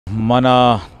మన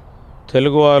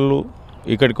తెలుగు వాళ్ళు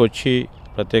ఇక్కడికి వచ్చి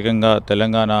ప్రత్యేకంగా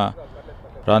తెలంగాణ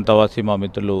ప్రాంతవాసి మా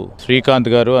మిత్రులు శ్రీకాంత్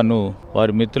గారు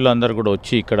వారి మిత్రులందరూ కూడా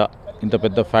వచ్చి ఇక్కడ ఇంత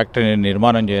పెద్ద ఫ్యాక్టరీని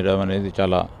నిర్మాణం చేయడం అనేది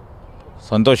చాలా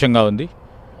సంతోషంగా ఉంది.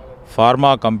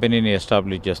 ఫార్మా కంపెనీని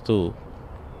ఎస్టాబ్లిష్ చేస్తూ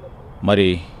మరి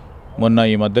మొన్న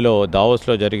ఈ మధ్యలో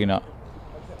దావోస్లో జరిగిన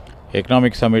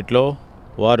ఎకనామిక్ సమిట్లో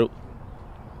వారు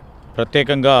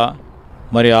ప్రత్యేకంగా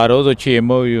మరి ఆ రోజు వచ్చి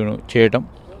ఎంఓయూను చేయటం,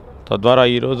 తద్వారా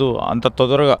ఈరోజు అంత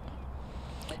తొందరగా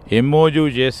ఎంఓయూ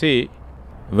చేసి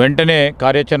వెంటనే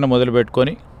కార్యాచరణ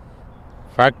మొదలుపెట్టుకొని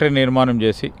ఫ్యాక్టరీ నిర్మాణం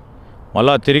చేసి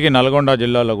మళ్ళా తిరిగి నల్గొండ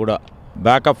జిల్లాలో కూడా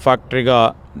బ్యాకప్ ఫ్యాక్టరీగా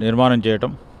నిర్మాణం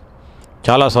చేయటం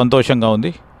చాలా సంతోషంగా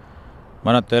ఉంది.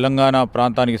 మన తెలంగాణ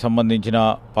ప్రాంతానికి సంబంధించిన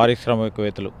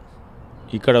పారిశ్రామికవేత్తలు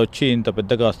ఇక్కడ వచ్చి ఇంత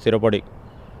పెద్దగా స్థిరపడి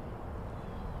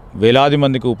వేలాది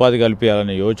మందికి ఉపాధి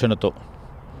కల్పించాలనే యోచనతో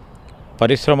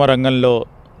పరిశ్రమ రంగంలో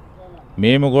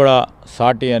మేము కూడా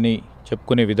సాటి అని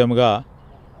చెప్పుకునే విధంగా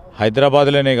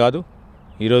హైదరాబాద్లోనే కాదు,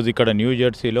 ఈరోజు ఇక్కడ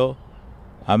న్యూజెర్సీలో,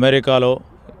 అమెరికాలో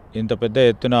ఇంత పెద్ద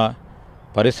ఎత్తున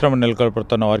పరిశ్రమ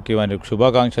నెలకొల్పుతున్న వారికి వారికి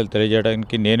శుభాకాంక్షలు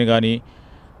తెలియజేయడానికి నేను కానీ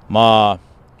మా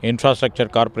ఇన్ఫ్రాస్ట్రక్చర్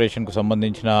కార్పొరేషన్కు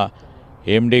సంబంధించిన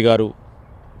ఎండి గారు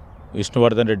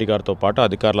విష్ణువర్ధన్ రెడ్డి గారితో పాటు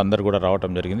అధికారులందరూ కూడా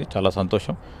రావడం జరిగింది. చాలా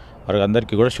సంతోషం. వారికి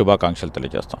అందరికీ కూడా శుభాకాంక్షలు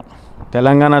తెలియజేస్తాను.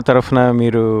 తెలంగాణ తరఫున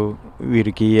మీరు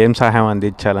వీరికి ఏం సహాయం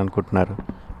అందించాలనుకుంటున్నారు?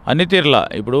 అన్ని తీరులా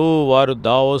ఇప్పుడు వారు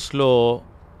దావోస్లో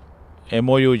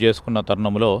ఎంఓయూ చేసుకున్న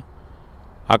తరుణంలో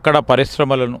అక్కడ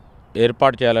పరిశ్రమలను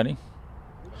ఏర్పాటు చేయాలని,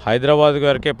 హైదరాబాద్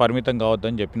వరకే పరిమితం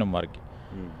కావద్దని చెప్పినాం వారికి.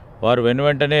 వారు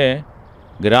వెంటనే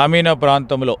గ్రామీణ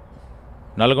ప్రాంతంలో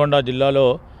నల్గొండ జిల్లాలో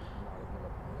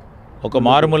ఒక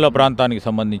మారుమూల ప్రాంతానికి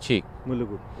సంబంధించి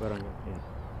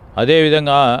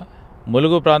అదేవిధంగా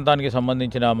ములుగు ప్రాంతానికి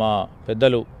సంబంధించిన మా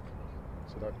పెద్దలు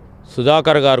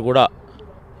సుధాకర్ గారు కూడా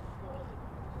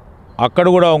అక్కడ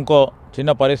కూడా ఇంకో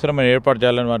చిన్న పరిశ్రమను ఏర్పాటు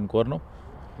చేయాలని వారిని కోరను.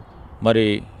 మరి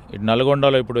ఇటు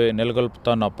నల్గొండలో ఇప్పుడు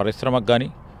నెలకొల్పుతున్న పరిశ్రమకు కానీ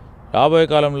రాబోయే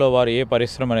కాలంలో వారు ఏ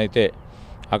పరిశ్రమనైతే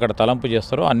అక్కడ తలంపు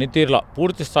చేస్తారో అన్ని తీరుల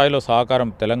పూర్తి స్థాయిలో సహకారం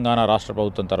తెలంగాణ రాష్ట్ర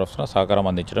ప్రభుత్వం తరఫున సహకారం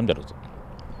అందించడం జరుగుతుంది.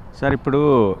 సార్, ఇప్పుడు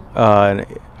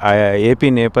ఏపీ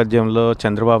నేపథ్యంలో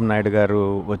చంద్రబాబు నాయుడు గారు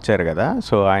వచ్చారు కదా,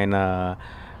 సో ఆయన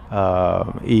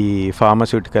ఈ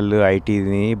ఫార్మస్యూటికల్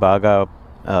ఐటీని బాగా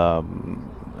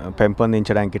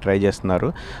పెంపొందించడానికి ట్రై చేస్తున్నారు.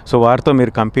 సో వారితో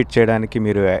మీరు కంపీట్ చేయడానికి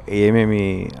మీరు ఏమేమి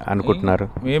అనుకుంటున్నారు?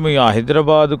 మేము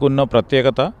హైదరాబాద్కు ఉన్న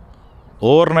ప్రత్యేకత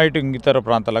ఓవర్ నైట్ ఇతర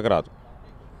ప్రాంతాలకు రాదు.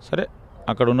 సరే,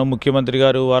 అక్కడ ఉన్న ముఖ్యమంత్రి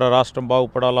గారు వారి రాష్ట్రం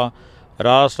బాగుపడాలా,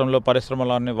 రాష్ట్రంలో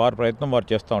పరిశ్రమలన్నీ వారి ప్రయత్నం వారు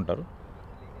చేస్తూ ఉంటారు.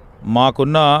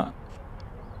 మాకున్న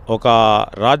ఒక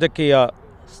రాజకీయ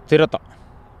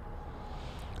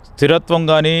స్థిరత్వం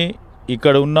కానీ,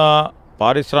 ఇక్కడ ఉన్న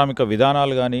పారిశ్రామిక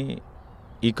విధానాలు కానీ,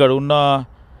 ఇక్కడ ఉన్న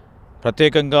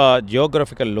ప్రత్యేకంగా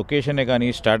జియోగ్రఫికల్ లొకేషనే కానీ,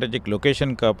 స్ట్రాటజిక్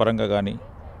లొకేషన్ పరంగా కానీ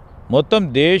మొత్తం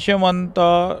దేశమంతా,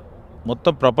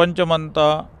 మొత్తం ప్రపంచమంతా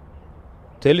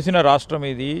తెలిసిన రాష్ట్రం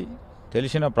ఇది,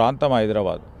 తెలిసిన ప్రాంతం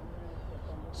హైదరాబాద్.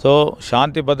 సో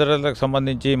శాంతి భద్రతలకు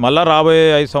సంబంధించి మళ్ళీ రాబోయే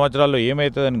 5 సంవత్సరాల్లో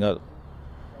ఏమవుతుందని కాదు,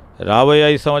 రాబోయే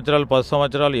 5 సంవత్సరాలు 10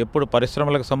 సంవత్సరాలు ఎప్పుడు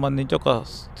పరిశ్రమలకు సంబంధించి ఒక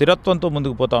స్థిరత్వంతో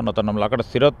ముందుకు పోతా ఉన్న తరుణంలో అక్కడ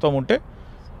స్థిరత్వం ఉంటే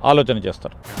ఆలోచన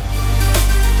చేస్తారు.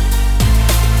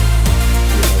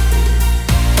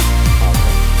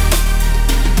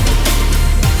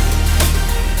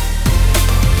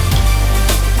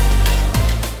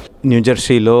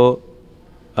 న్యూజెర్సీలో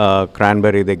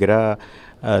క్రాన్బెర్రీ దగ్గర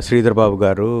శ్రీధర్ బాబు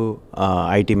గారు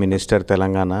ఐటీ మినిస్టర్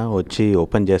తెలంగాణ వచ్చి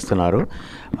ఓపెన్ చేస్తున్నారు.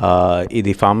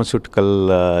 ఇది ఫార్మస్యూటికల్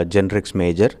జెనరిక్స్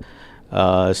మేజర్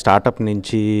స్టార్టప్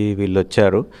నుంచి వీళ్ళు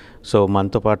వచ్చారు. సో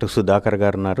మనతో పాటు సుధాకర్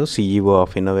గారు ఉన్నారు, CEO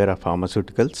ఆఫ్ ఇన్నోవేరా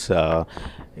ఫార్మస్యూటికల్స్.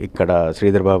 ఇక్కడ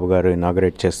శ్రీధర్ బాబు గారు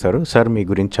ఇనాగరేట్ చేస్తారు. సార్, మీ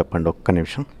గురించి చెప్పండి ఒక్క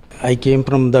నిమిషం. I came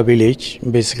from the village.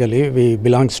 Basically, we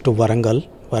belongs to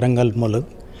Warangal Mulug.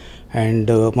 And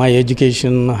my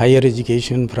education, higher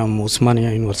education from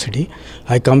Osmania University.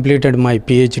 I completed my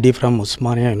PhD from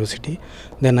Osmania University.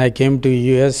 Then I came to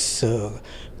US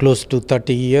close to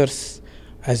 30 years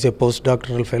as a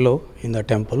postdoctoral fellow in the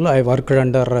temple. I worked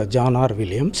under John R.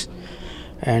 Williams,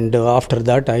 and after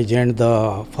that I joined the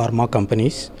pharma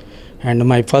companies. And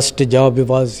my first job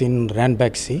was in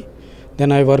Ranbaxy.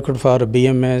 Then I worked for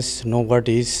BMS,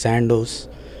 Novartis, Sandoz.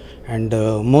 And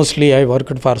mostly I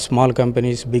worked for small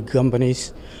companies, big companies,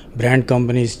 brand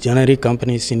companies, generic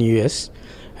companies in US,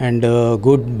 and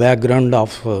good background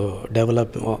of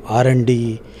R&D,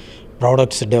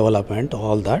 products development,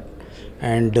 all that.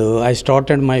 And I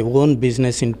started my own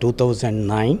business in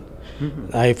 2009.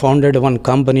 I founded one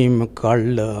company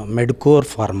called Medcore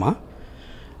Pharma.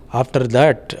 After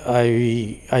that,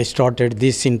 I started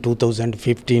this in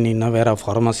 2015 in Innevera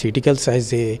Pharmaceuticals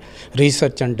as a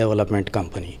research and development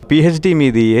company. PhD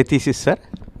మీది ఏ thesis sir?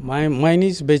 Mine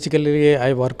is basically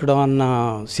I worked on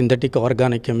synthetic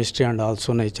organic chemistry and also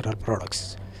natural products.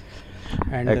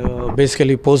 And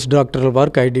basically postdoctoral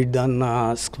work I did on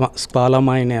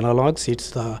squalamine analogs. It's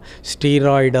the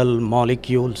steroidal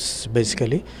molecules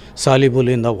basically soluble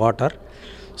in the water.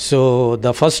 So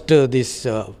the first this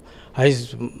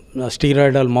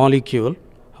steroidal molecule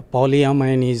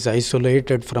polyamine is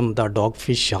isolated from the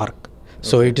dogfish shark.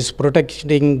 So it is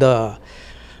protecting the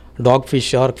dogfish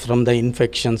shark from the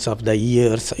infections of the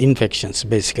ears infections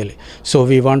basically. So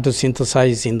we want to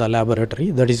synthesize in the laboratory.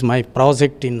 That is my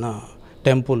project in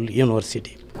Temple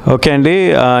University. Okay అండి,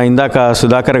 ఇందాక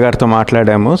సుధాకర్ గారితో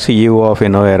మాట్లాడాము, CEO of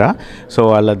ఇన్నోవేరా. So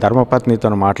వాళ్ళ ధర్మపత్నితో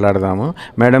మాట్లాడదాము.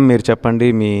 Madam, మీరు చెప్పండి,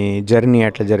 మీ journey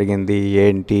ఎట్లా జరిగింది,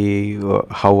 ఏంటి,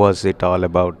 how was it all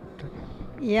about?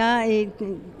 Yeah,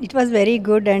 it was very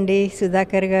good, and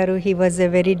Sudhakar Garu, he was a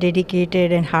very dedicated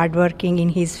and hardworking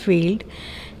in his field,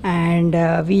 and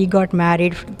we got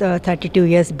married 32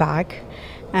 years back,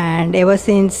 and ever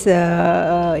since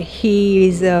he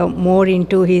is more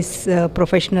into his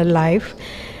professional life.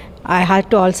 I had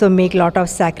to also make a lot of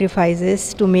sacrifices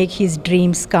to make his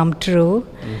dreams come true.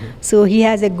 So he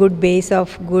has a good base of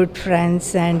good friends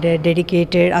and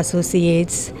dedicated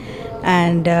associates,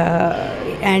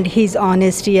 and his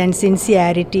honesty and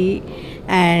sincerity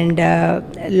and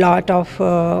lot of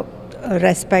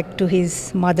respect to his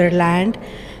motherland.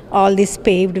 All this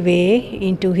paved way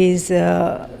into his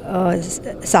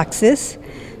success.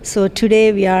 So today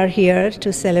we are here to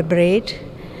celebrate,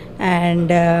 and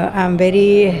I'm very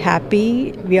happy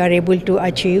we are able to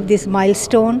achieve this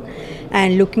milestone, and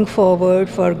looking forward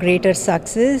for greater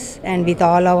success and with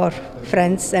all our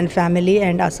friends and family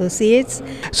and associates.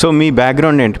 So me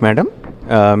background ఏంటి madam?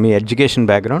 Me education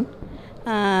background?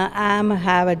 I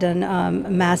have done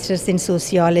master's in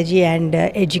sociology and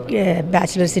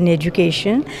bachelor's in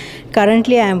education.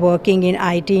 Currently I am working in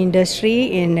IT industry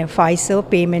in Pfizer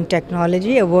Payment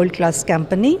Technology, a world-class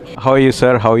company. How are you,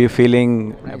 sir? How are you feeling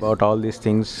about all these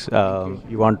things?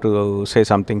 You want to say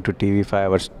something to TV5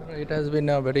 hours? It has been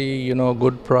a very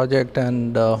good project,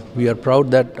 and we are proud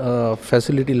that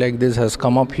facility like this has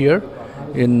come up here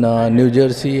in New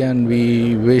Jersey, and we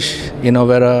wish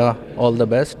Innevera all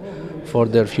the best for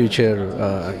their future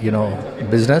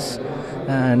business.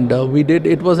 And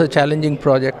it was a challenging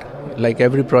project. Like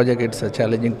every project, it's a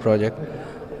challenging project,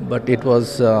 but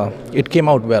it came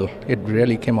out well. It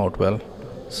really came out well.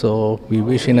 So we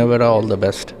wish Innevera all the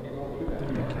best.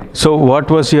 So what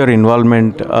was your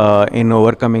involvement in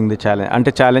overcoming the challenge? అంటే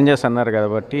challenges అన్నారు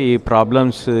కాబట్టి ఈ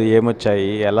problems ఏమొచ్చాయి,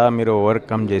 ఎలా మీరు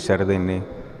overcome చేశారు దీన్ని?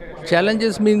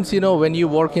 Challenges means, when you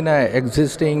work in a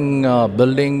existing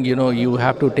building, you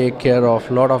have to take care of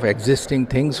a lot of existing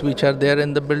things which are there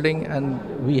in the building, and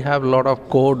we have a lot of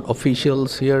code officials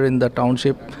here in the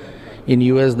township. In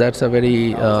US, that's a very,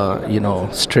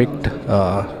 strict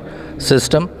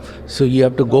system. So you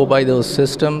have to go by those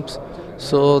systems.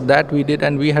 So that we did,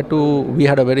 and we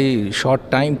had a very short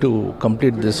time to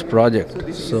complete this project.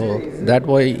 So that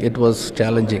way it was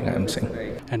challenging, I am saying.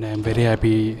 And I am very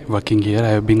happy working here.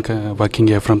 I have been working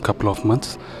here from couple of months,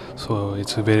 so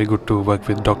it's very good to work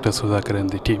with Dr. Sudhakar and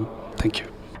the team. Thank you.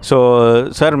 So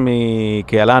sir,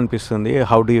 మీకు ఎలా అనిపిస్తుంది?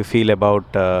 How do you feel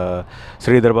about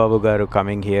Sridhar Babu గారు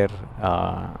coming here?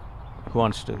 Who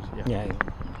wants to?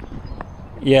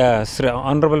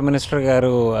 Honourable minister గారు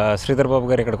శ్రీధర్ బాబు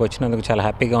గారు ఇక్కడికి వచ్చినందుకు చాలా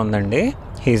హ్యాపీగా ఉందండి.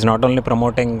 He's not only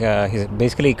promoting,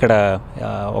 basically ఇక్కడ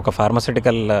ఒక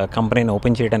ఫార్మస్యూటికల్ కంపెనీని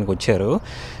ఓపెన్ చేయడానికి వచ్చారు.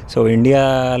 సో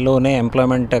ఇండియాలోనే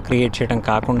ఎంప్లాయ్మెంట్ క్రియేట్ చేయడం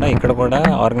కాకుండా ఇక్కడ కూడా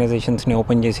ఆర్గనైజేషన్స్ని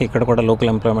ఓపెన్ చేసి ఇక్కడ కూడా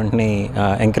లోకల్ ఎంప్లాయ్మెంట్ని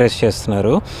ఎంకరేజ్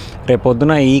చేస్తున్నారు. రేపు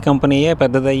పొద్దున ఈ కంపెనీయే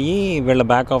పెద్దదయ్యి వీళ్ళ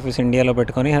బ్యాక్ ఆఫీస్ ఇండియాలో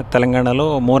పెట్టుకొని తెలంగాణలో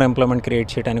మోర్ ఎంప్లాయ్మెంట్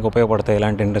క్రియేట్ చేయడానికి ఉపయోగపడతాయి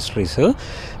ఇలాంటి industries.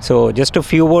 So just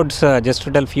few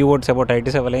words about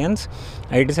ITSAV Alliance.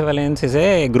 ITSAV Alliance is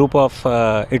a group of,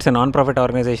 it's a non-profit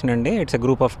organization, and it's a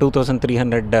group of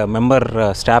 2,300 member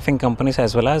staffing companies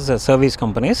as well as service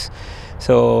companies.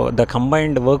 So the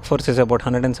combined workforce is about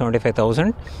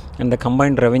 175,000 and the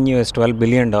combined revenue is $12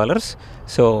 billion.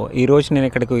 So ఈరోజు నేను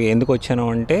ఇక్కడికి ఎందుకు వచ్చాను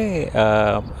అంటే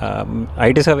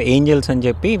ITSAV angels అని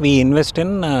చెప్పి we invest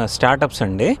in startups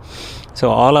అండి. So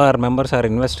all our members are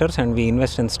investors and we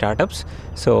invest in startups.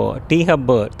 So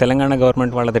tea-hub, Telangana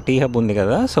government వాళ్ళది టీ-హబ్ ఉంది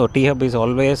కదా. So tea-hub is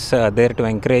always there to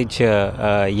encourage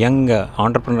young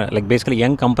entrepreneur, like basically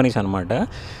young companies అనమాట.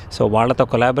 So వాళ్ళతో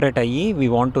collaborate అయ్యి we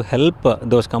want to help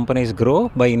those companies grow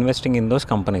by investing in those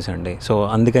companies అండి. So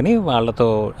అందుకని వాళ్ళతో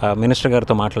minister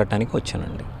గారితో మాట్లాడటానికి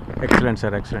వచ్చానండి. Excellent,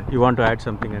 sir. Excellent. You want to add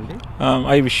something, Andy?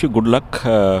 I wish you good luck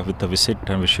with the visit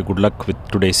and wish you good luck with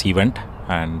today's event.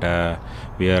 And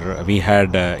we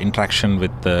had interaction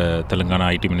with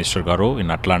Telangana IT Minister Garu in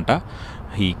Atlanta.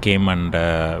 He came and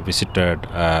visited,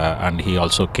 and he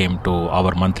also came to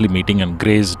our monthly meeting and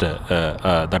graced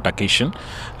that occasion.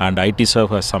 And ITServ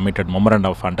has submitted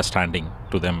memorandum of understanding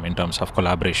to them in terms of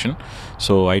collaboration.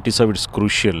 So ITServ is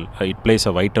crucial. It plays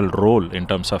a vital role in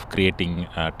terms of creating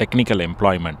technical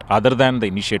employment other than the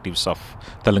initiatives of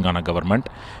Telangana government.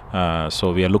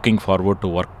 So we are looking forward to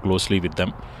work closely with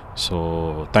them.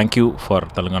 So thank you for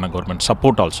Telangana government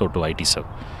support also to ITServ.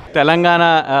 Telangana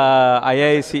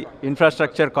IIC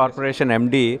infrastructure corporation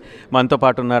MD మనతో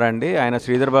పాటు ఉన్నారండి. ఆయన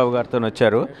శ్రీధర్ బాబు గారితో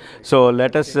వచ్చారు. So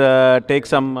let us take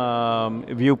some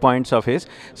view points of his.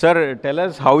 Sir, tell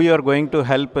us how you are going to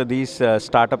help these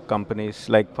startup companies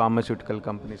like pharmaceutical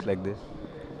companies like this.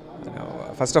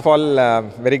 First of all,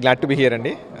 very glad to be here,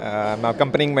 Andy. I'm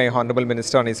accompanying my Honorable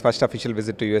Minister on his first official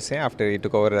visit to USA after he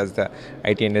took over as the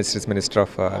IT Industries Minister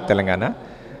of Telangana.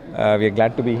 We are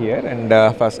glad to be here, and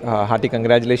first hearty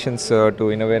congratulations to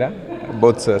Innevera,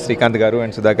 both Srikanth Garu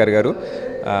and Sudhakar Garu,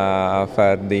 for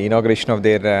the inauguration of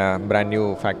their brand new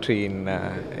factory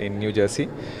in New Jersey.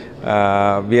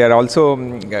 We are also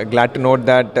glad to note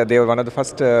that they were one of the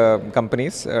first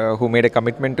companies who made a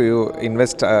commitment to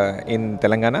invest in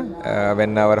Telangana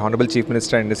when our Honorable Chief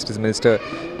Minister and Industries Minister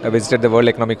visited the World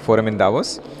Economic Forum in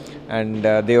Davos, and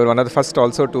they were one of the first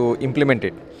also to implement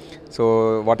it. So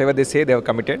whatever they say, they have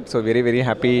committed. So very, very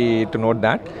happy to note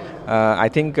that. I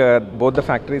think both the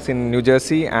factories in New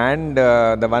Jersey and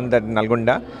the one that in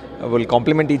Nalgonda will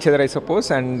complement each other, I suppose,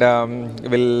 and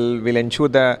will ensure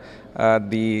the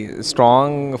strong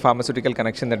pharmaceutical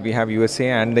connection that we have USA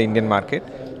and the Indian market.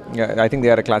 I think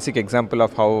they are a classic example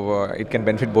of how it can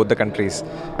benefit both the countries.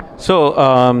 So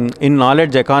in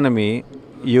knowledge economy,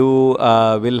 you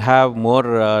will have more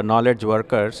knowledge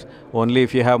workers only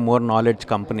if you have more knowledge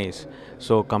companies.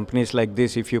 So companies like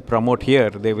this, if you promote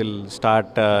here, they will start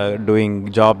doing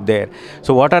job there.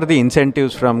 So what are the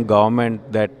incentives from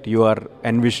government that you are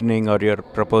envisioning or you are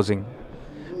proposing?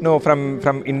 No,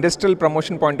 from industrial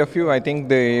promotion point of view, I think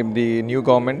the new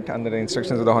government under the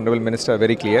instructions of the Honorable Minister are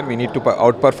very clear. We need to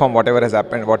outperform whatever has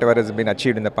happened, whatever has been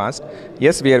achieved in the past.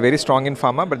 Yes, we are very strong in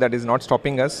pharma, but that is not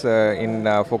stopping us in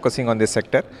focusing on this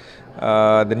sector.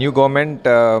 The new government,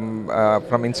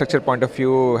 from infrastructure point of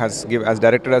view, has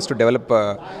directed us to develop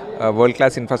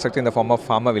world-class infrastructure in the form of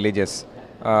pharma villages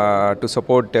to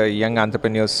support young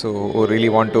entrepreneurs who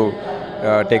really want to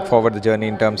take forward the journey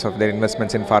in terms of their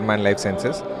investments in pharma and life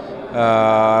sciences.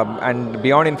 And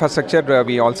beyond infrastructure,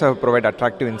 we also provide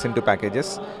attractive incentive packages,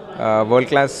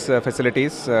 world-class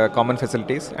facilities, common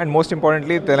facilities, and most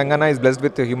importantly, Telangana is blessed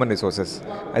with human resources.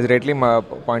 As rightly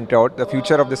pointed out, the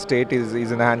future of the state is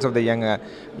in the hands of the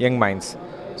young minds.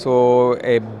 So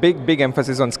a big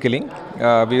emphasis on skilling.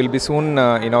 We will be soon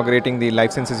inaugurating the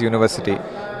Life Sciences University.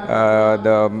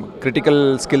 The critical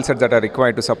skill sets that are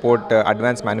required to support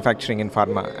advanced manufacturing in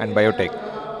pharma and biotech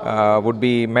would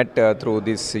be met through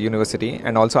this university,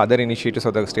 and also other initiatives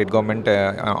of the state government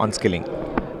on skilling.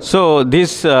 So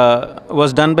this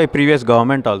was done by previous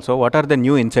government also. What are the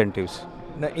new incentives?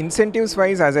 The incentives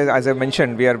wise, as I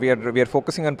mentioned, we are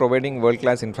focusing on providing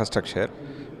world-class infrastructure.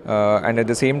 And at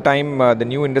the same time, the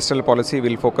new industrial policy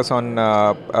will focus on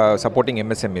supporting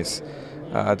MSMEs.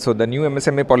 So the new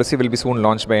MSME policy will be soon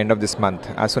launched by end of this month,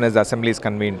 as soon as the assembly is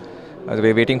convened.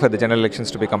 We are waiting for the general elections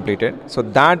to be completed. So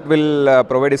that will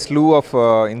provide a slew of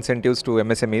incentives to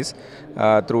MSMEs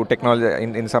through technology,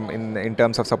 in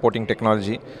terms of supporting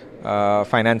technology,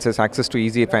 finances, access to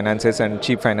easy finances and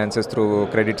cheap finances through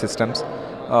credit systems.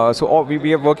 So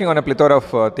we are working on a plethora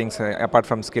of things apart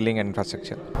from skilling and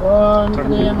infrastructure.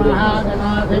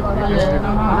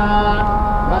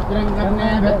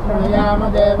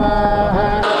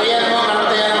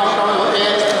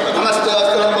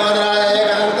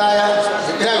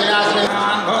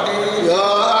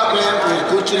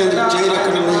 కూర్చునేందుకు